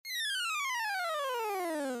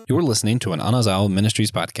You're listening to an Anazao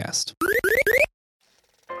Ministries podcast.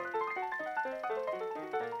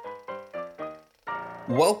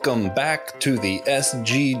 Welcome back to the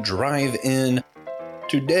SG Drive-In.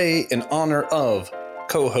 Today, in honor of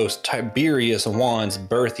co-host Tiberius Wan's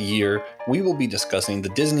birth year, we will be discussing the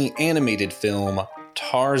Disney animated film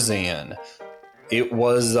Tarzan. It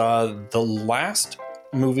was the last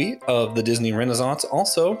movie of the Disney Renaissance.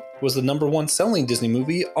 Also was the number one selling Disney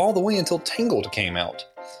movie all the way until Tangled came out.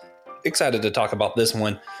 Excited to talk about this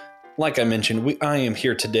one. Like I mentioned, I am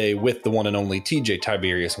here today with the one and only TJ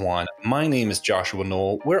Tiberius Wan. My name is Joshua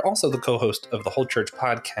Knoll. We're also the co-host of the Whole Church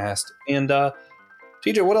podcast. And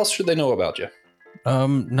TJ, what else should they know about you?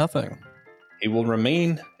 Nothing. He will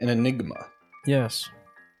remain an enigma. Yes.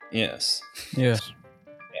 Yes. Yes.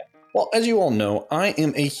 Well, as you all know, I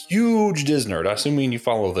am a huge Disney nerd. Assuming you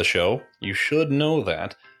follow the show, you should know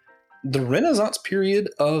that. The Renaissance period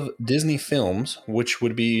of Disney films, which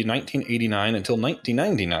would be 1989 until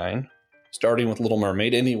 1999, starting with Little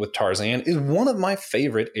Mermaid, ending with Tarzan, is one of my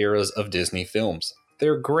favorite eras of Disney films.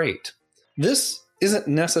 They're great. This isn't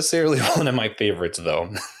necessarily one of my favorites,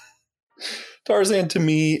 though. Tarzan, to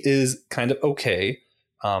me, is kind of okay.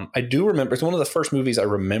 I do remember, it's one of the first movies I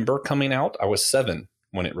remember coming out. I was 7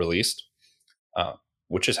 when it released,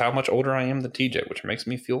 which is how much older I am than TJ, which makes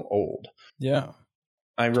me feel old. Yeah.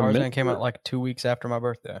 I remember Tarzan came out like 2 weeks after my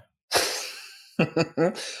birthday.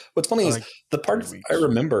 What's funny is the parts I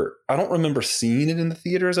remember, I don't remember seeing it in the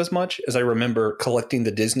theaters as much as I remember collecting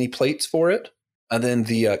the Disney plates for it. And then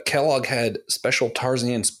the Kellogg had special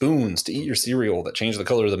Tarzan spoons to eat your cereal that changed the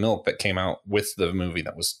color of the milk that came out with the movie.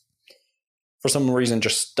 That was, for some reason,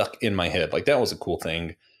 just stuck in my head. Like, that was a cool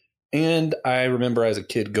thing. And I remember as a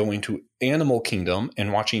kid going to Animal Kingdom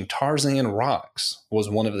and watching Tarzan Rocks was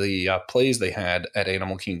one of the plays they had at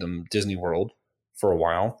Animal Kingdom Disney World for a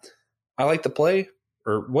while. I like the play,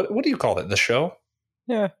 or what do you call it? The show?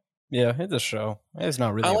 Yeah, it's a show. It's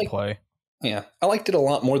not really a play. Yeah, I liked it a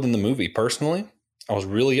lot more than the movie, personally. I was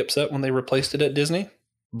really upset when they replaced it at Disney,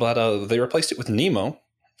 but they replaced it with Nemo.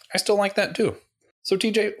 I still like that too. So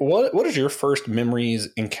TJ, what is your first memories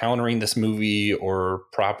encountering this movie or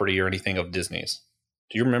property or anything of Disney's?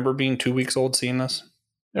 Do you remember being 2 weeks old seeing this?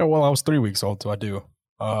 Yeah, well, I was 3 weeks old, so I do.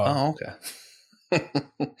 Oh, okay.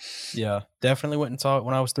 Yeah, definitely went and saw it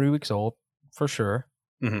when I was 3 weeks old, for sure.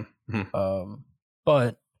 Mm-hmm. Mm-hmm.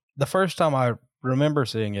 But the first time I remember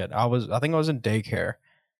seeing it, I think I was in daycare.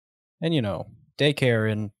 And,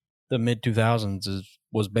 daycare in the mid-2000s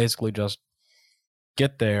was basically just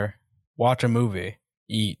get there, watch a movie,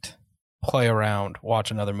 eat, play around,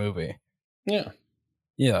 watch another movie. Yeah.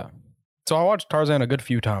 Yeah. So I watched Tarzan a good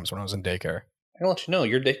few times when I was in daycare. I'll let you know,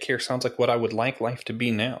 your daycare sounds like what I would like life to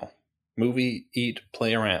be now. Movie, eat,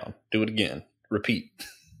 play around, do it again, repeat.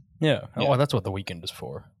 Yeah. Oh, that's what the weekend is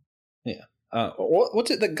for. Yeah.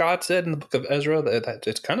 What's it that God said in the book of Ezra? That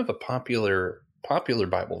it's kind of a popular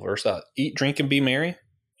Bible verse. Eat, drink, and be merry.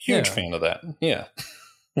 Huge fan of that. Yeah.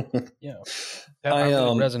 Yeah. I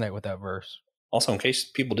really resonate with that verse. Also, in case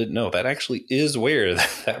people didn't know, that actually is where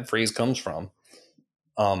that phrase comes from.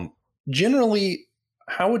 Generally,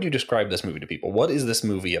 how would you describe this movie to people? What is this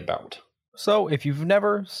movie about? So, if you've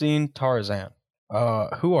never seen Tarzan,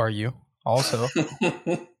 who are you? Also,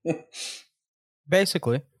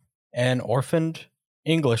 basically, an orphaned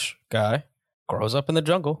English guy grows up in the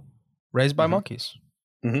jungle, raised by monkeys,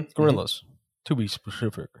 gorillas, to be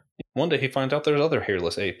specific. One day he finds out there's other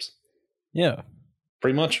hairless apes. Yeah.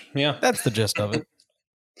 Pretty much, yeah. That's the gist of it.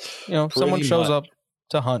 Someone shows up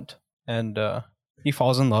to hunt, and he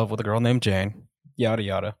falls in love with a girl named Jane. Yada,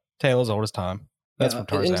 yada. Tale as old as time. That's from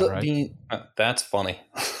Tarzan, right? That's funny.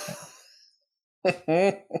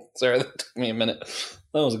 Sorry, that took me a minute.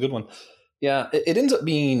 That was a good one. Yeah, it ends up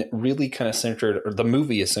being really kind of centered, or the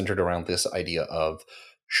movie is centered around this idea of,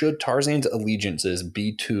 should Tarzan's allegiances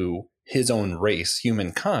be to his own race,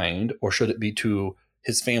 humankind, or should it be to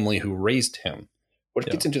his family who raised him? Which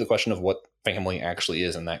gets into the question of what family actually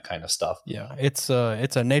is and that kind of stuff. Yeah, it's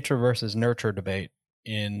a nature versus nurture debate.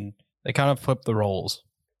 They kind of flip the roles.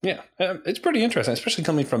 Yeah, it's pretty interesting, especially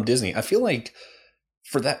coming from Disney. I feel like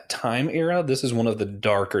for that time era, this is one of the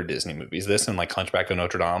darker Disney movies. This and like Hunchback of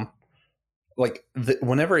Notre Dame. Like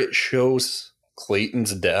whenever it shows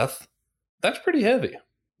Clayton's death, that's pretty heavy.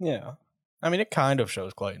 Yeah, I mean, it kind of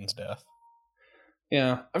shows Clayton's death.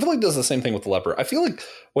 Yeah, I feel like it does the same thing with the leopard. I feel like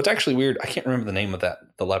what's actually weird, I can't remember the name of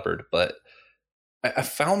the leopard, but I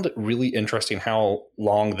found it really interesting how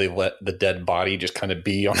long they let the dead body just kind of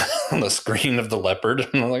be on the screen of the leopard.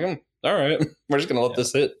 And I'm like, all right, we're just going to let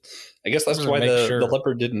this hit. I guess that's why the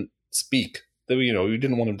leopard didn't speak. You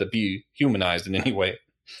didn't want him to be humanized in any way.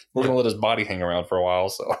 We're going to let his body hang around for a while,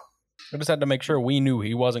 so. I just had to make sure we knew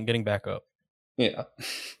he wasn't getting back up. Yeah.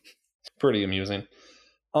 Pretty amusing.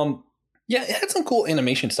 Yeah, it had some cool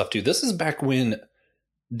animation stuff, too. This is back when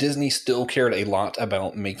Disney still cared a lot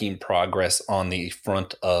about making progress on the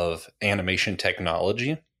front of animation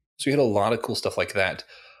technology. So you had a lot of cool stuff like that.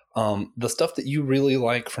 The stuff that you really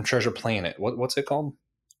like from Treasure Planet, what's it called?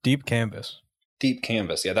 Deep Canvas. Deep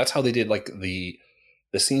Canvas. Yeah, that's how they did like the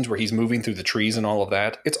scenes where he's moving through the trees and all of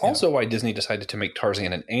that. It's also why Disney decided to make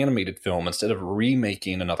Tarzan an animated film instead of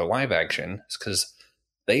remaking another live action. It's because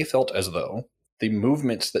they felt as though the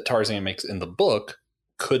movements that Tarzan makes in the book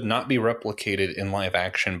could not be replicated in live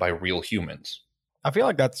action by real humans. I feel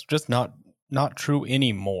like that's just not true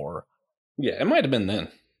anymore. Yeah, it might have been then.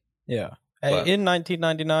 Yeah. But in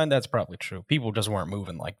 1999, that's probably true. People just weren't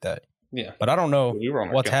moving like that. Yeah. But I don't know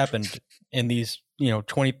what's happened in these,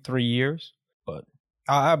 23 years. But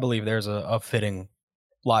I believe there's a fitting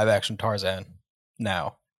live action Tarzan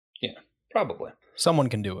now. Yeah, probably. Someone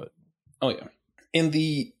can do it. Oh, yeah. And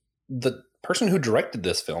the person who directed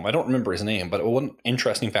this film, I don't remember his name, but one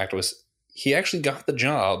interesting fact was he actually got the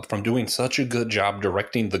job from doing such a good job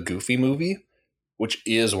directing the Goofy movie, which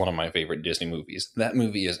is one of my favorite Disney movies. That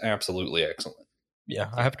movie is absolutely excellent. Yeah,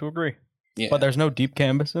 I have to agree. Yeah. But there's no deep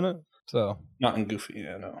canvas in it, so. Not in Goofy,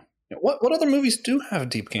 yeah, no. What other movies do have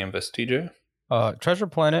deep canvas, TJ? Treasure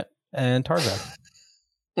Planet and Tarzan.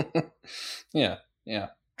 Yeah.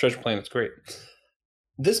 Treasure Planet's great.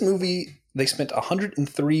 This movie, they spent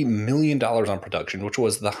 $103 million on production, which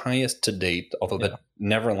was the highest to date, although that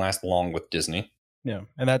never lasts long with Disney. Yeah,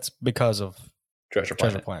 and that's because of Treasure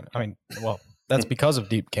Planet. I mean, well, that's because of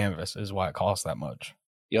Deep Canvas is why it costs that much.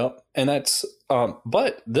 Yep, and that's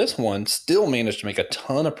but this one still managed to make a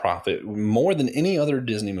ton of profit, more than any other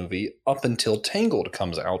Disney movie up until Tangled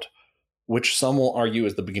comes out, which some will argue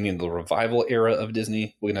is the beginning of the revival era of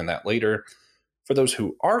Disney. We'll get into that later. For those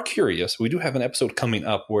who are curious, we do have an episode coming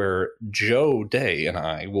up where Joe Day and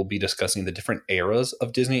I will be discussing the different eras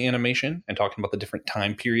of Disney animation and talking about the different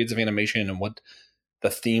time periods of animation and what the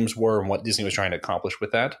themes were and what Disney was trying to accomplish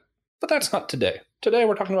with that. But that's not today. Today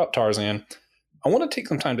we're talking about Tarzan. I want to take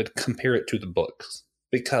some time to compare it to the books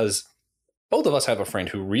because both of us have a friend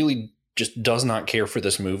who really just does not care for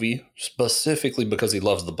this movie, specifically because he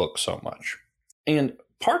loves the book so much. And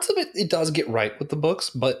parts of it does get right with the books,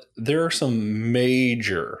 but there are some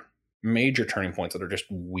major turning points that are just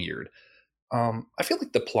weird. I feel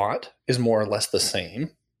like the plot is more or less the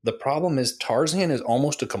same. The problem is Tarzan is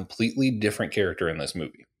almost a completely different character in this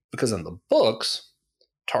movie. Because in the books,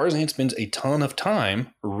 Tarzan spends a ton of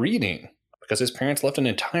time reading because his parents left an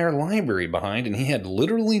entire library behind and he had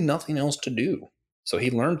literally nothing else to do. So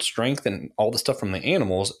he learned strength and all the stuff from the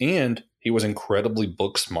animals, and he was incredibly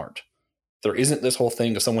book smart. There isn't this whole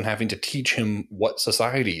thing of someone having to teach him what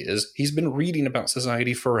society is. He's been reading about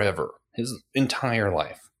society forever, his entire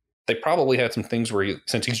life. They probably had some things where,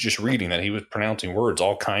 since he's just reading that, he was pronouncing words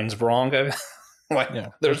all kinds of wrong.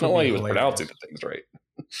 There's no way he was pronouncing the things right.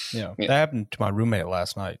 Yeah, that happened to my roommate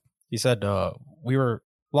last night. He said,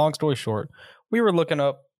 long story short, we were looking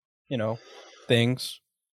up, things.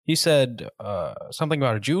 He said something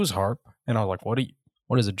about a Jew's harp, and I was like,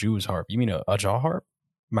 what is a Jew's harp? You mean a jaw harp?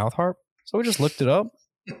 Mouth harp? So we just looked it up.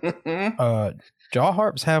 Jaw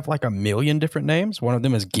harps have like 1 million different names. One of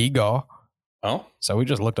them is Gigaw. Oh. So we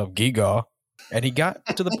just looked up Gigaw, and he got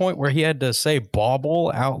to the point where he had to say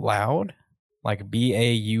bauble out loud, like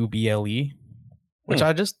Bauble, which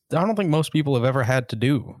I don't think most people have ever had to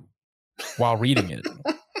do while reading it.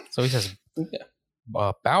 So he says,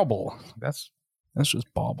 bauble. That's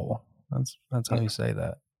just bauble. That's how you say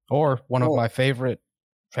that. Or one of my favorite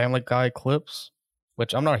Family Guy clips,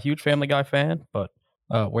 which I'm not a huge Family Guy fan, but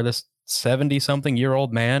where this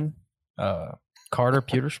 70-something-year-old man, Carter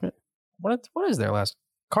Pewterschmidt, what is their last?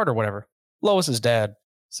 Carter, whatever. Lois's dad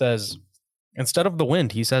says, instead of the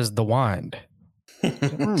wind, he says the wind.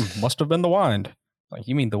 Must have been the wind. Like,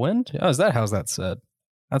 you mean the wind? Oh, how's that said?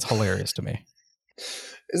 That's hilarious to me.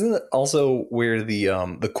 Isn't that also where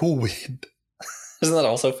the Cool Whip? Isn't that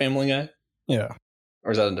also Family Guy? Yeah.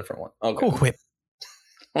 Or is that a different one? Okay. Cool Whip.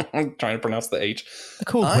 I'm trying to pronounce the H. The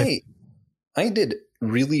Cool Whip. I did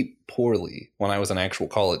really poorly when I was an actual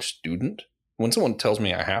college student. When someone tells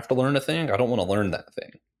me I have to learn a thing, I don't want to learn that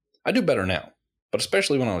thing. I do better now. But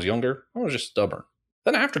especially when I was younger, I was just stubborn.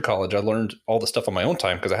 Then after college, I learned all the stuff on my own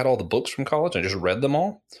time because I had all the books from college. I just read them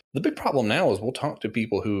all. The big problem now is we'll talk to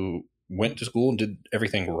people who went to school and did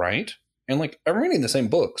everything right. And I'm reading the same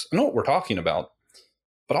books. I know what we're talking about.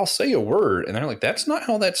 But I'll say a word and they're like, that's not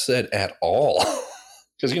how that's said at all.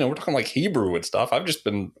 Because, we're talking like Hebrew and stuff. I've just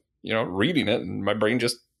been, reading it and my brain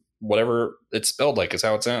just whatever it's spelled like is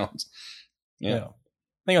how it sounds. Yeah.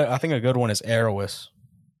 I think a good one is Aerowis.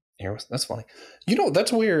 Aerowis, that's funny.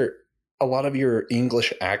 That's where a lot of your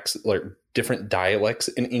English acts, like different dialects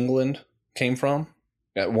in England, came from.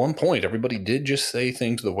 At one point, everybody did just say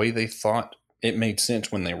things the way they thought it made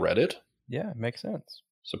sense when they read it. Yeah, it makes sense.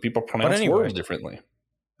 So people pronounce words differently.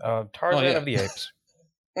 Tarzan of the Apes.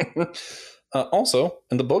 Also,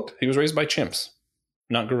 in the book, he was raised by chimps,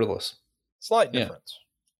 not gorillas. Slight difference.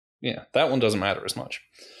 Yeah, that one doesn't matter as much.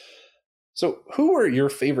 So, who are your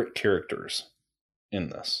favorite characters in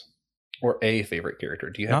this? Or a favorite character?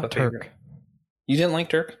 Do you have not a favorite? Turk. You didn't like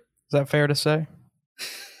Turk? Is that fair to say?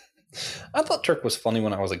 I thought Turk was funny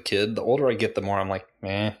when I was a kid. The older I get, the more I'm like,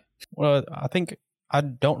 meh. Well, I think I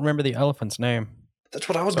don't remember the elephant's name. That's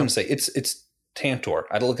what I was going to say. It's Tantor.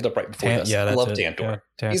 I had to look it up right before this. Yeah, I love Tantor. Yeah,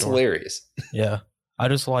 Tantor. He's hilarious. Yeah, I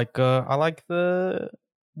just like I like the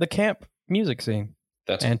camp music scene.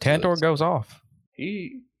 And Tantor goes off.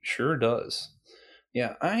 He sure does.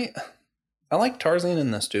 Yeah, I like Tarzan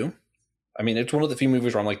in this too. I mean, it's one of the few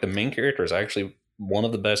movies where I'm like, the main character is actually one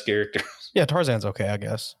of the best characters. Yeah, Tarzan's okay, I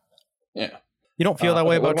guess. Yeah. You don't feel that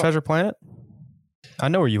way about Treasure Planet? I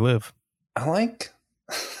know where you live. I like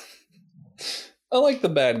the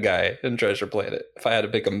bad guy in Treasure Planet. If I had to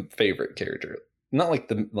pick a favorite character, not like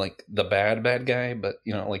the bad guy, but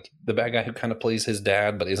like the bad guy who kind of plays his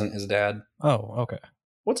dad but isn't his dad. Oh, okay.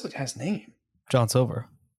 What's the guy's name? John Silver.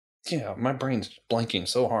 Yeah, my brain's blanking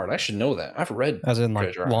so hard. I should know that. I've read as in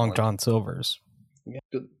like Treasure Long Island. John Silver's. Yeah,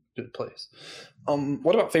 good place.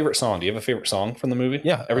 What about favorite song? Do you have a favorite song from the movie?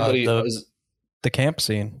 Yeah, everybody the camp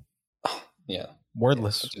scene. Oh, yeah,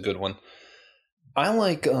 Wordless. That's a good one. I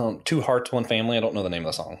like Two Hearts, One Family. I don't know the name of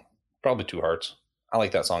the song. Probably Two Hearts. I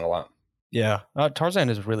like that song a lot. Yeah, Tarzan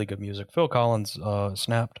is really good music. Phil Collins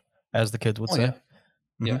snapped, as the kids would say.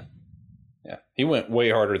 Yeah. Mm-hmm. Yeah. He went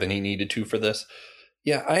way harder than he needed to for this.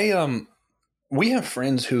 Yeah, we have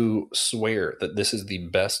friends who swear that this is the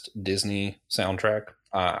best Disney soundtrack.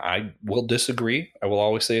 I will disagree. I will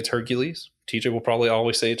always say it's Hercules. TJ will probably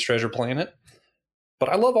always say it's Treasure Planet. But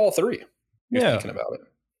I love all three. You're thinking about it.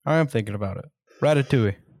 I am thinking about it.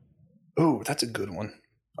 Ratatouille. Ooh, that's a good one.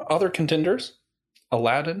 Other contenders,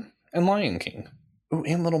 Aladdin and Lion King. Ooh,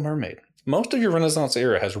 and Little Mermaid. Most of your Renaissance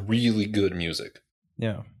era has really good music.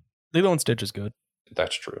 Yeah. Lilo and Stitch is good.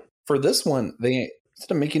 That's true. For this one, instead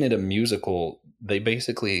of making it a musical, they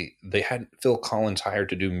had Phil Collins hired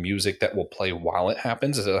to do music that will play while it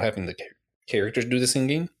happens instead of having the characters do the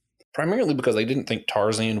singing. Primarily because they didn't think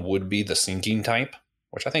Tarzan would be the singing type,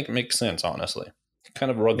 which I think makes sense, honestly. Kind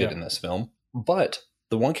of rugged in this film. But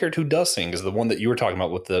the one character who does sing is the one that you were talking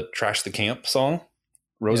about with the Trash the Camp song,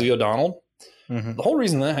 Rosie O'Donnell. Mm-hmm. The whole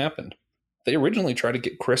reason that happened, they originally tried to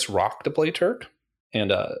get Chris Rock to play Turk.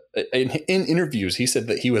 And in interviews, he said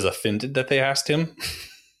that he was offended that they asked him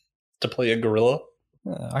to play a gorilla.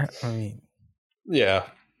 I mean, yeah,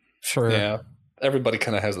 sure. Yeah, everybody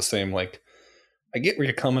kind of has the same, like, I get where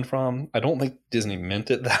you're coming from. I don't think Disney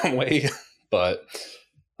meant it that way, but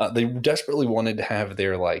they desperately wanted to have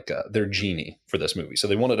their genie for this movie. So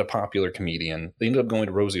they wanted a popular comedian. They ended up going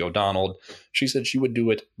to Rosie O'Donnell. She said she would do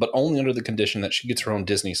it, but only under the condition that she gets her own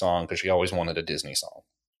Disney song because she always wanted a Disney song.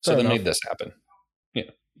 So they made this happen.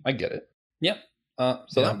 Yeah, I get it. Yeah.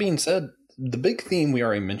 That being said, the big theme we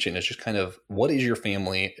already mentioned is just kind of, what is your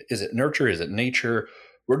family? Is it nurture? Is it nature?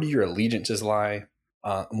 Where do your allegiances lie?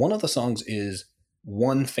 One of the songs is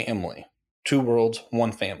One Family, Two Worlds,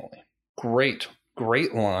 One Family. Great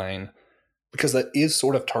line, because that is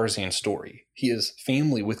sort of Tarzan's story. He is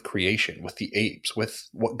family with creation, with the apes, with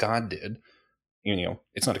what God did.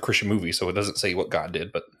 It's not a Christian movie, so it doesn't say what God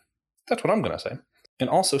did, but that's what I'm going to say. And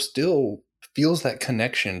also still feels that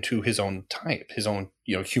connection to his own type, his own,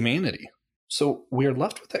 humanity. So we're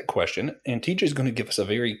left with that question, and TJ is going to give us a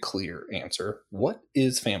very clear answer. What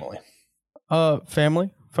is family?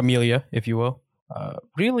 Family, familia, if you will,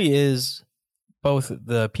 really is both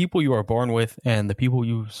the people you are born with and the people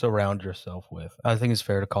you surround yourself with. I think it's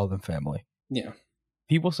fair to call them family. Yeah.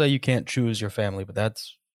 People say you can't choose your family, but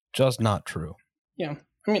that's just not true. Yeah.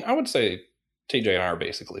 I mean, I would say TJ and I are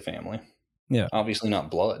basically family. Yeah. Obviously not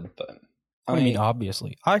blood, but I mean,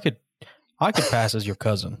 obviously. I could pass as your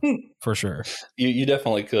cousin for sure. You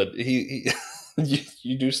definitely could.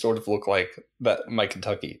 You do sort of look like my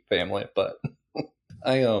Kentucky family, but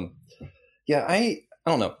I don't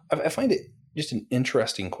know. I find it just an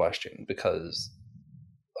interesting question because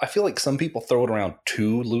I feel like some people throw it around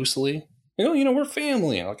too loosely. We're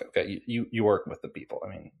family. And like, okay, you work with the people. I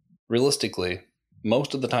mean, realistically,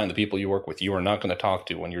 most of the time, the people you work with, you are not going to talk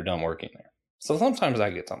to when you're done working there. So sometimes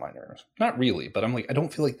that gets on my nerves. Not really, but I'm like, I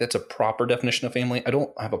don't feel like that's a proper definition of family. I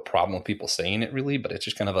don't have a problem with people saying it really, but it's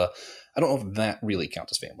just kind of I don't know if that really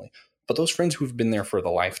counts as family. But those friends who've been there for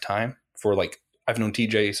the lifetime, for like, I've known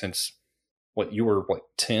TJ since, you were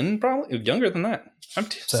 10 probably? Younger than that.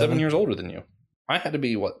 I'm 7 years older than you. I had to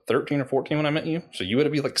be 13 or 14 when I met you. So you had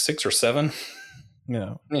to be like 6 or 7.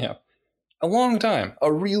 Yeah. Yeah. A long time.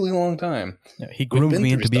 A really long time. Yeah, he groomed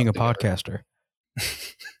me into being a podcaster.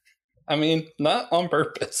 I mean, not on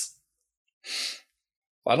purpose.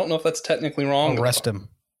 I don't know if that's technically wrong. Arrest him.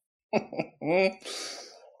 This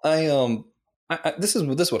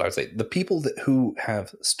is what I would say. The people who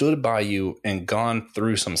have stood by you and gone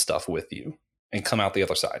through some stuff with you and come out the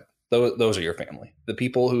other side, those are your family. The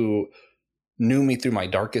people who knew me through my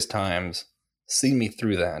darkest times, see me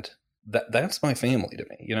through that's my family to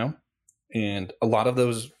me, you know? And a lot of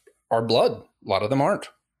those are blood. A lot of them aren't.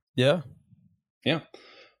 Yeah. Yeah.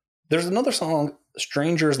 There's another song,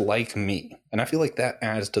 Strangers Like Me. And I feel like that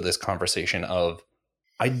adds to this conversation of,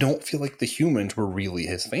 I don't feel like the humans were really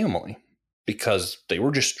his family because they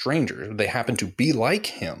were just strangers. They happened to be like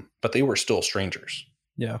him, but they were still strangers.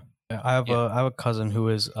 Yeah. I have a cousin who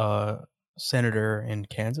is a senator in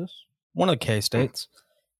Kansas, one of the K states.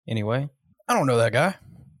 Anyway, I don't know that guy.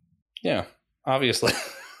 Yeah, obviously.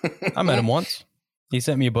 I met him once. He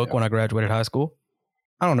sent me a book when I graduated high school.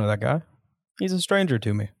 I don't know that guy. He's a stranger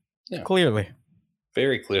to me. Yeah. Clearly.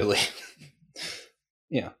 Very clearly.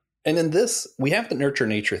 Yeah. And in this, we have the nurture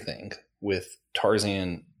nature thing with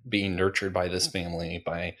Tarzan being nurtured by this family,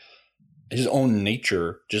 by his own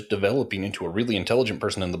nature just developing into a really intelligent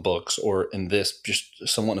person in the books, or in this, just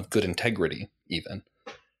someone of good integrity, even.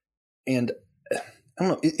 And I don't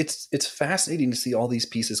know, it's fascinating to see all these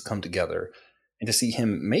pieces come together and to see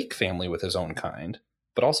him make family with his own kind,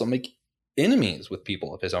 but also make enemies with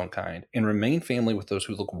people of his own kind and remain family with those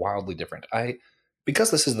who look wildly different. Because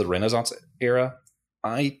this is the Renaissance era,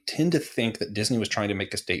 I tend to think that Disney was trying to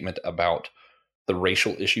make a statement about the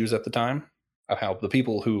racial issues at the time, of how the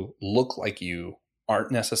people who look like you aren't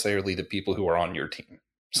necessarily the people who are on your team.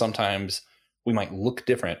 Sometimes we might look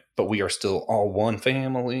different, but we are still all one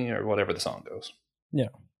family, or whatever the song goes. Yeah.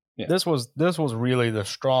 This was really the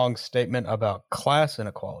strong statement about class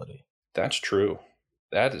inequality. That's true.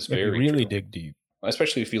 That is very really true. Dig deep.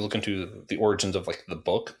 Especially if you look into the origins of the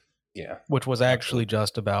book. Yeah. Which was actually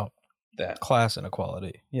just about that class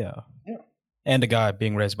inequality. Yeah. Yeah. And a guy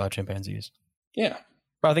being raised by chimpanzees. Yeah.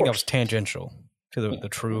 But I think that was tangential to the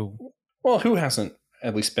true. Well, who hasn't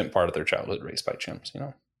at least spent part of their childhood raised by chimps, you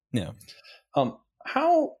know? Yeah.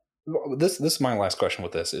 This is my last question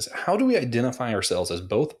with this is, how do we identify ourselves as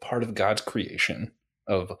both part of God's creation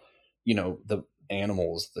of, the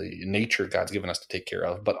animals, the nature God's given us to take care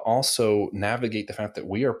of, but also navigate the fact that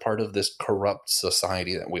we are part of this corrupt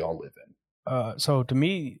society that we all live in? So to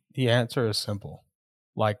me, the answer is simple.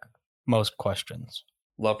 Like most questions.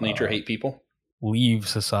 Love nature, hate people? Leave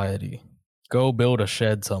society. Go build a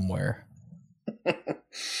shed somewhere.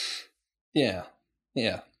 Yeah.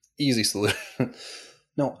 Easy solution.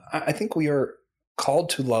 No, I think we are called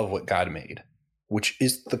to love what God made, which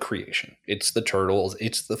is the creation. It's the turtles,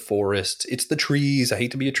 it's the forests, it's the trees. I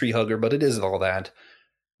hate to be a tree hugger, but it is all that.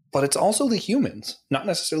 But it's also the humans, not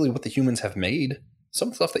necessarily what the humans have made.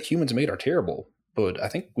 Some stuff that humans made are terrible, but I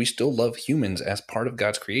think we still love humans as part of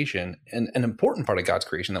God's creation, and an important part of God's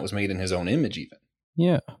creation that was made in his own image even.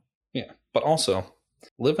 Yeah. Yeah. But also,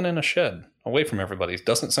 living in a shed away from everybody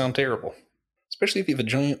doesn't sound terrible, especially if you have a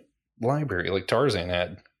giant library like Tarzan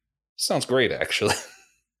had. Sounds great, actually.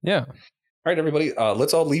 Yeah. All right, everybody,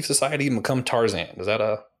 let's all leave society and become Tarzan. Is that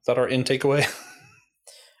our end takeaway?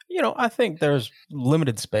 I think there's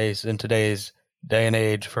limited space in today's day and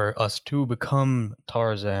age for us to become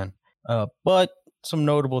Tarzan. But some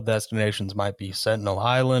notable destinations might be Sentinel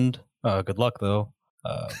Island. Good luck, though.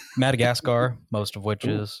 Madagascar, most of which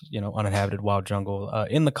is, uninhabited wild jungle.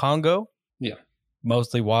 In the Congo, yeah,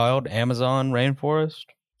 mostly wild. Amazon rainforest,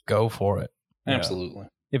 go for it. Absolutely.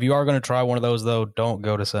 If you are going to try one of those, though, don't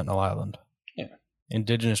go to Sentinel Island. Yeah.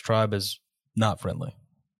 Indigenous tribe is not friendly.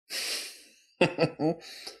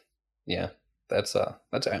 Yeah, that's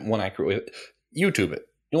one accurate way. YouTube it.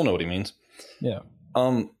 You'll know what he means. Yeah.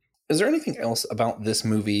 Is there anything else about this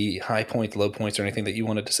movie, high points, low points, or anything that you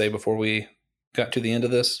wanted to say before we got to the end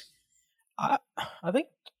of this? I think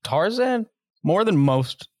Tarzan, more than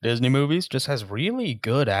most Disney movies, just has really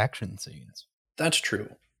good action scenes. That's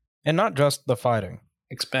true. And not just the fighting.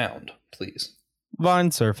 Expound, please. Vine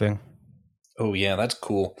surfing. Oh, yeah, that's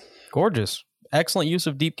cool. Gorgeous. Excellent use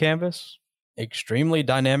of deep canvas. Extremely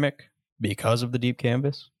dynamic because of the deep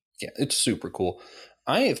canvas. Yeah, it's super cool.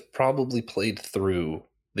 I have probably played through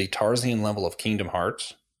the Tarzan level of Kingdom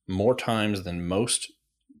Hearts more times than most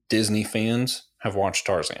Disney fans have watched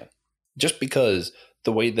Tarzan. Just because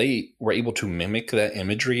the way they were able to mimic that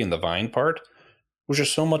imagery in the vine part was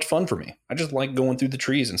just so much fun for me. I just like going through the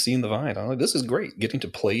trees and seeing the vine. I'm like, this is great. Getting to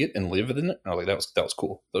play it and live in it. I was like, that was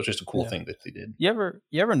cool. That was just a cool thing that they did. You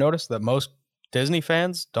ever notice that most Disney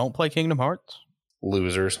fans don't play Kingdom Hearts?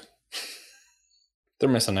 Losers. They're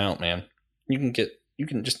missing out, man. You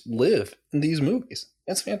can just live in these movies.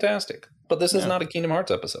 It's fantastic. But this is not a Kingdom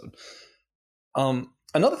Hearts episode.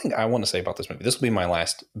 Another thing I want to say about this movie, this will be my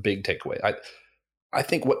last big takeaway. I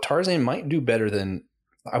think what Tarzan might do better than,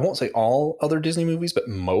 I won't say all other Disney movies, but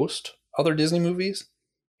most other Disney movies,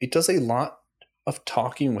 it does a lot of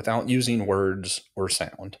talking without using words or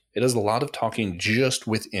sound. It does a lot of talking just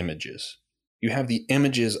with images. You have the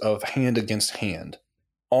images of hand against hand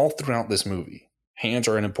all throughout this movie. Hands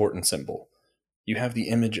are an important symbol. You have the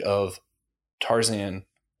image of Tarzan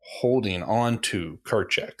holding on to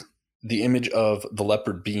Kerchak. The image of the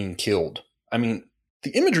leopard being killed. I mean,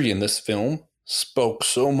 the imagery in this film spoke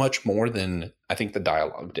so much more than I think the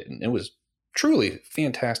dialogue did. And it was truly a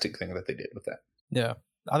fantastic thing that they did with that. Yeah.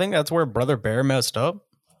 I think that's where Brother Bear messed up.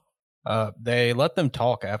 They let them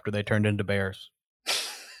talk after they turned into bears.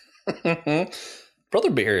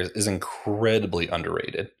 Brother Bear is incredibly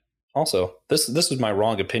underrated. Also, this is my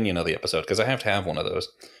wrong opinion of the episode because I have to have one of those.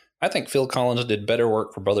 I think Phil Collins did better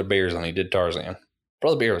work for Brother Bears than he did Tarzan.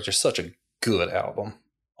 Brother Bear was just such a good album.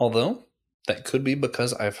 Although, that could be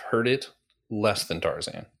because I've heard it less than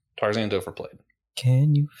Tarzan. Tarzan's overplayed.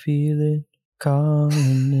 Can you feel it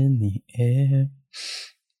calling in the air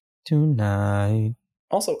tonight?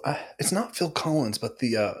 Also, it's not Phil Collins, but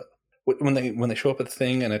the when they show up at the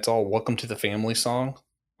thing and it's all "Welcome to the Family" song,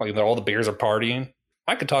 like all the bears are partying.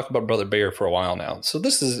 I could talk about Brother Bear for a while now. So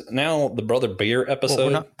this is now the Brother Bear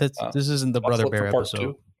episode. Well, this isn't the Brother Bear episode.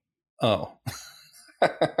 Two. Oh.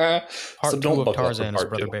 Part so 2 of Tarzan is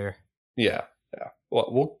Brother Bear. Yeah.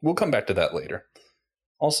 Well, we'll come back to that later.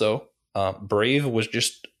 Also, Brave was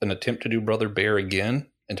just an attempt to do Brother Bear again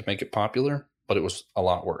and to make it popular, but it was a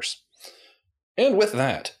lot worse. And with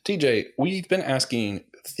that, TJ, we've been asking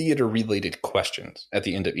theater-related questions at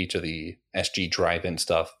the end of each of the SG Drive-In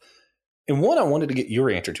stuff. And one I wanted to get your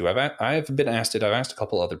answer to. I've been asked it. I've asked a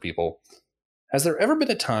couple other people. Has there ever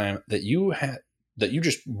been a time that you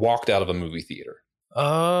just walked out of a movie theater?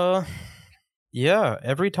 Yeah.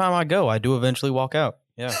 Every time I go, I do eventually walk out.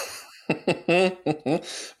 Yeah.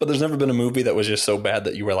 But there's never been a movie that was just so bad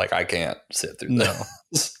that you were like, I can't sit through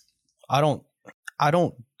this. I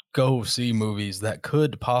don't go see movies that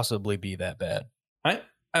could possibly be that bad.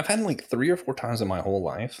 I've had like 3 or 4 times in my whole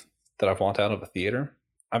life that I've walked out of a theater.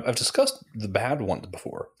 I've discussed the bad ones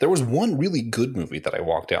before. There was one really good movie that I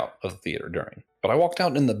walked out of the theater during, but I walked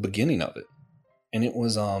out in the beginning of it. And it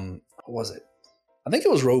was, what was it? I think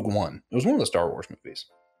it was Rogue One. It was one of the Star Wars movies.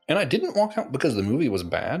 And I didn't walk out because the movie was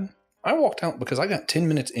bad. I walked out because I got 10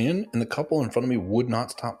 minutes in and the couple in front of me would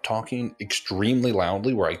not stop talking extremely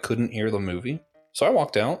loudly where I couldn't hear the movie. So I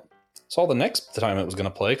walked out, saw the next time it was going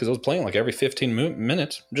to play because it was playing like every 15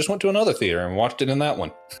 minutes. Just went to another theater and watched it in that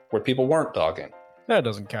one where people weren't talking. That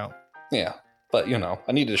doesn't count. Yeah, but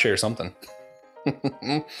I needed to share something.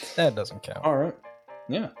 That doesn't count. All right.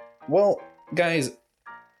 Yeah. Well, guys,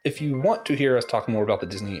 if you want to hear us talk more about the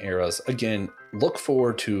Disney eras, again, look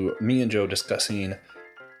forward to me and Joe discussing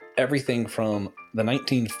everything from the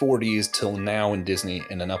 1940s till now in Disney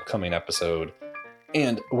in an upcoming episode.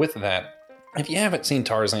 And with that, if you haven't seen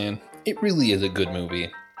Tarzan, it really is a good movie.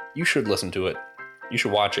 You should listen to it. You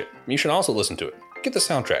should watch it. You should also listen to it. Get the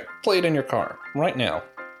soundtrack. Play it in your car right now.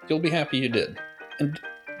 You'll be happy you did. And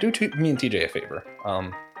do me and TJ a favor.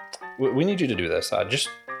 We need you to do this. Just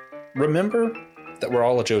remember that we're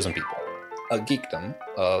all a chosen people. A geekdom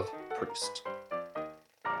of priests.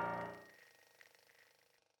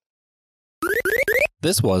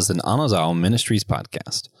 This was an Anazao Ministries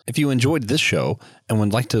podcast. If you enjoyed this show and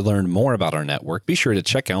would like to learn more about our network, be sure to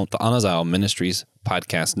check out the Anazao Ministries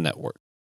Podcast Network.